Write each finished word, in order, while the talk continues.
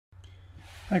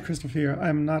Hi, Christopher here.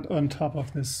 I'm not on top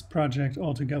of this project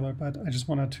altogether, but I just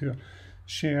wanted to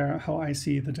share how I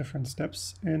see the different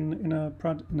steps in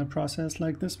a process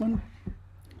like this one.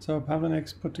 So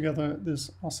Pavlinek's put together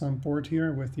this awesome board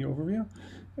here with the overview,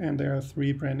 and there are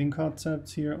 3 branding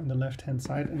concepts here on the left-hand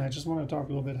side, and I just want to talk a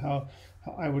little bit how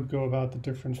I would go about the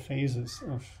different phases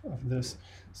of this.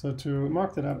 So to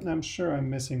mark that up, and I'm sure I'm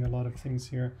missing a lot of things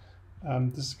here,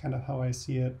 this is kind of how I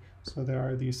see it. So there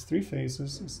are these 3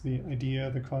 phases: it's the idea,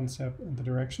 the concept, and the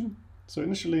direction. So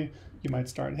initially you might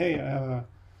start, hey, I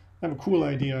have a cool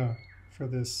idea for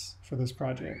this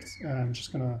project. I'm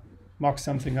just gonna mock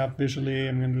something up visually.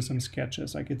 I'm gonna do some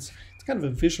sketches. Like it's kind of a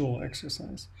visual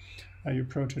exercise. You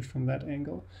approach it from that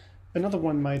angle. Another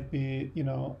one might be,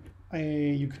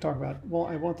 you could talk about, well,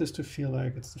 I want this to feel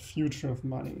like it's the future of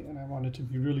money, and I want it to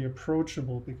be really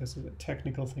approachable because the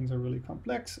technical things are really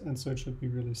complex, and so it should be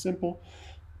really simple.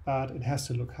 But it has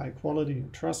to look high quality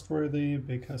and trustworthy,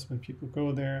 because when people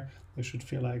go there, they should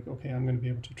feel like, okay, I'm going to be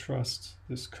able to trust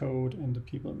this code and the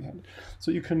people behind it.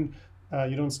 So you can,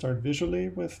 you don't start visually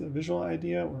with a visual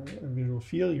idea or a visual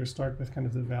feel. You start with kind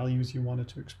of the values you wanted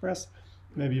to express.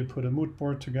 Maybe you put a mood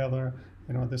board together.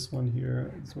 This one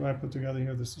here, this is what I put together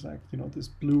here. This is like, this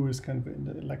blue is kind of in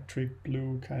the electric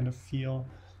blue kind of feel.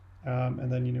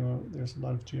 And then, there's a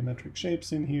lot of geometric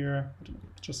shapes in here,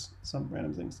 just some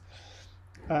random things.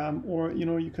 Or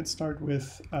you could start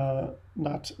with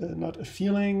not a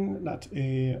feeling, not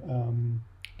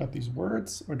these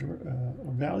words or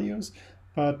values,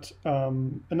 but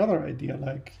another idea,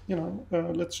 like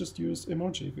let's just use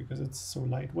emoji because it's so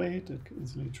lightweight, it can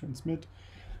easily transmit,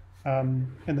 and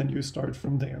then you start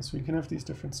from there. So you can have these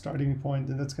different starting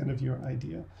points, and that's kind of your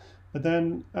idea. But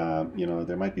then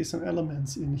there might be some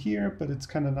elements in here, but it's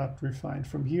kind of not refined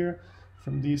from here.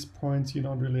 From these points, you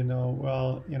don't really know,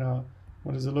 well,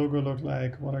 what does the logo look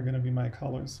like? What are going to be my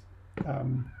colors?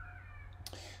 And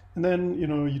then,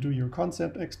 you do your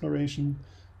concept exploration.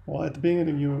 Well, at the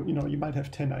beginning, you might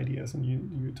have 10 ideas, and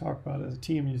you talk about it as a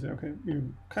team. You say, okay,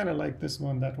 you kind of like this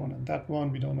one, and that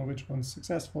one. We don't know which one's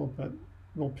successful, but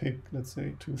we'll pick, let's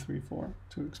say, 2, 3, 4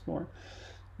 to explore.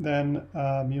 Then,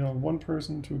 1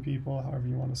 person, 2 people, however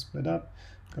you want to split up,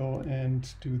 go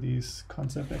and do these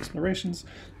concept explorations.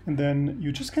 And then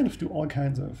you just kind of do all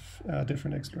kinds of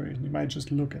different exploration. You might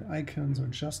just look at icons or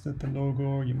just at the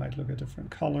logo. You might look at different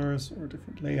colors or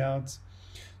different layouts.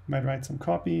 You might write some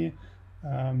copy.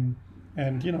 And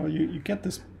you get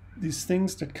these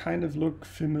things that kind of look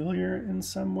familiar in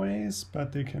some ways,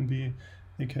 but they can be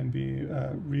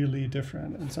really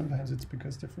different. And sometimes it's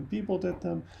because different people did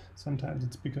them. Sometimes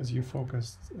it's because you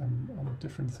focused on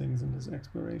different things in this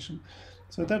exploration.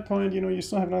 So at that point, you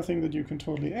still have nothing that you can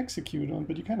totally execute on,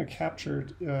 but you kind of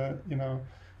captured,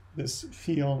 this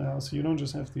feel now. So you don't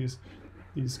just have these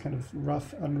kind of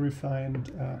rough,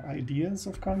 unrefined ideas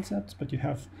of concepts, but you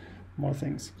have more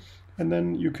things. And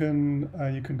then you can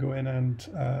go in and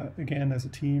again, as a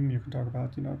team, you can talk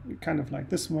about, we kind of like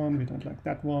this one, we don't like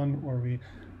that one, or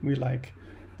we like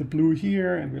the blue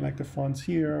here and we like the fonts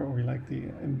here, or we like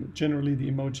generally the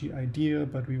emoji idea,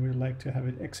 but we would like to have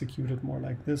it executed more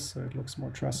like this so it looks more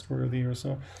trustworthy or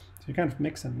so. So you kind of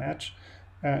mix and match.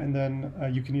 And then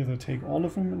you can either take all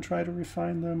of them and try to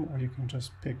refine them, or you can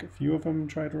just pick a few of them and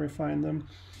try to refine them.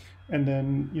 And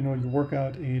then, you work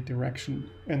out a direction,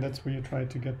 and that's where you try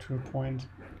to get to a point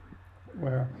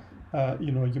where,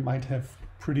 you might have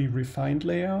pretty refined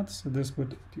layouts. So this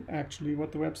would be actually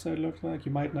what the website looks like.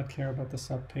 You might not care about the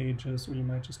sub pages, or you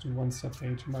might just do 1 sub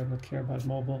page. You might not care about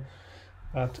mobile,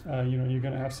 but, you're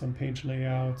going to have some page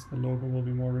layouts. The logo will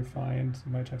be more refined.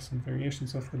 You might have some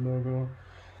variations of the logo.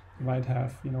 You might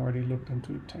have, already looked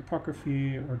into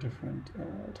typography or different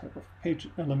type of page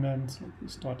elements, like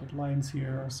these dotted lines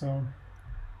here or so.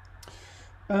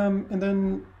 And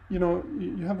then,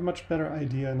 you have a much better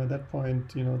idea, and at that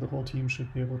point, the whole team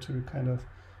should be able to kind of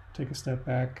take a step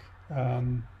back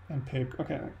and pick,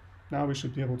 okay, now we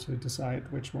should be able to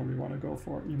decide which one we want to go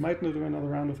for. You might not do another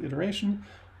round of iteration,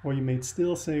 or you may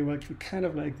still say, well, we kind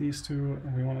of like these two,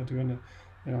 and we want to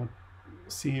do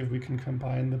see if we can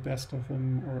combine the best of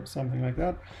them or something like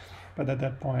that. But at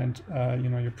that point,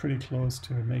 you're pretty close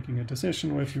to making a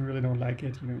decision, or if you really don't like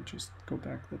it, just go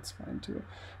back, that's fine too.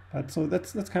 But so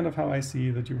that's kind of how I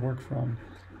see that you work from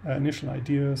initial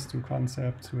ideas to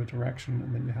concept to a direction,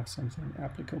 and then you have something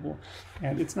applicable.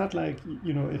 And it's not like,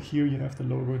 here you have the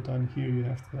logo done, here you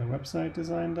have the website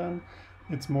design done.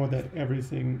 It's more that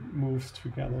everything moves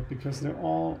together, because they're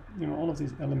all, all of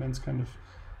these elements kind of,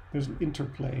 there's an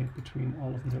interplay between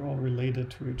all of them. They're all related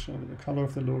to each other. The color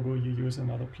of the logo you use in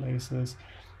other places.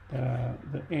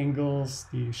 the angles,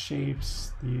 the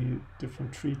shapes, the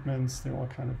different treatments, they're all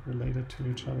kind of related to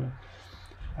each other.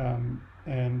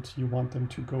 And you want them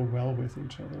to go well with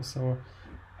each other. So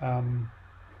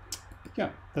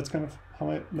yeah, that's kind of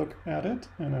how I look at it,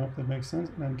 and I hope that makes sense,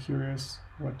 and I'm curious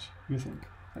what you think.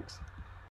 Thanks.